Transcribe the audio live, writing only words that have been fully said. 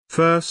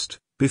First,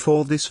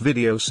 before this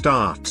video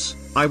starts,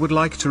 I would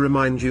like to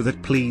remind you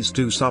that please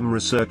do some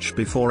research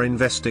before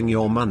investing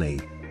your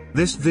money.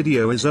 This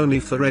video is only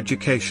for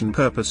education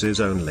purposes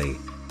only.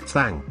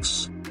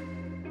 Thanks.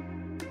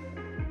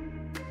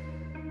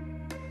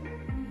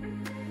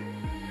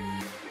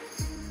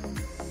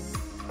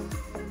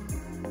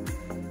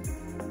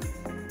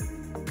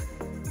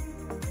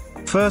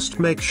 First,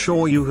 make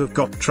sure you have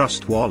got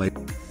Trust Wallet.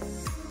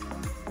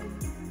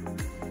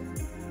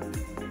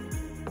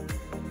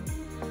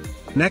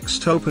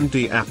 Next, open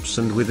the apps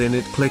and within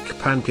it click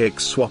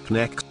pancakeswap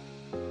next.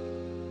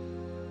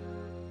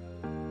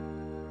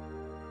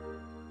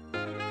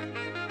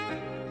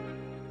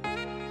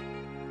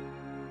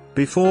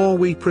 Before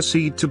we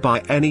proceed to buy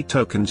any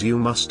tokens, you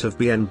must have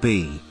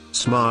Binance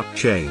Smart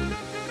Chain.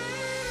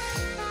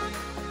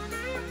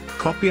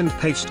 Copy and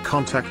paste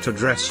contact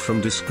address from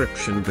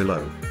description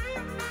below.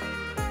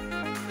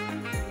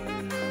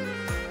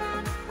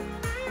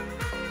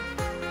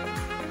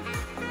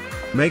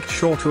 Make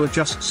sure to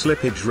adjust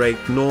slippage rate,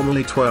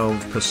 normally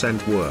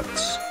 12%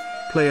 works.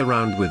 Play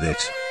around with it.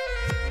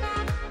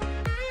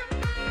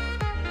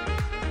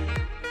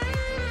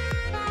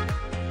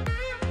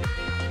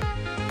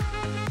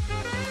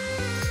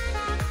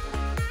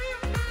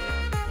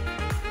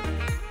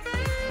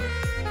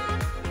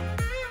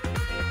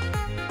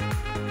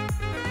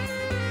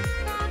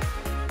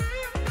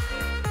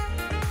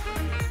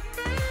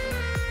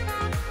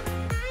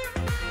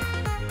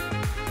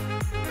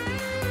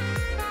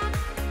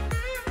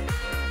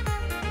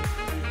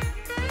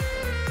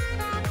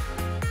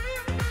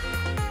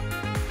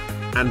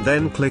 And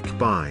then click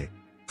buy.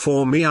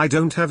 For me, I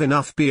don't have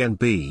enough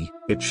BNB,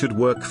 it should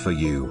work for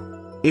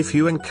you. If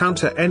you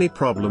encounter any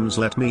problems,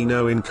 let me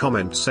know in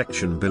comment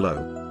section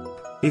below.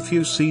 If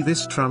you see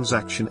this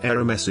transaction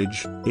error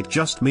message, it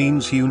just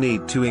means you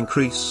need to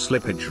increase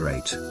slippage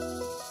rate.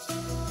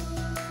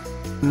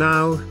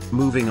 Now,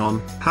 moving on,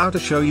 how to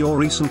show your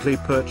recently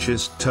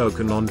purchased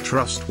token on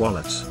Trust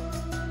Wallet.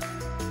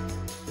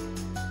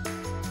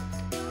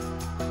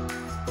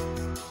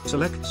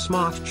 Select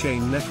Smart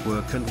Chain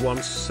Network and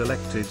once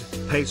selected,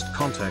 paste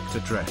contact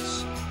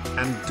address.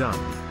 And done.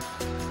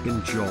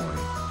 Enjoy.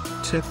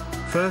 Tip: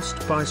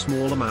 first buy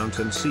small amount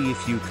and see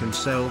if you can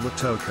sell the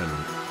token.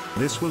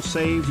 This will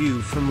save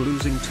you from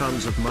losing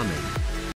tons of money.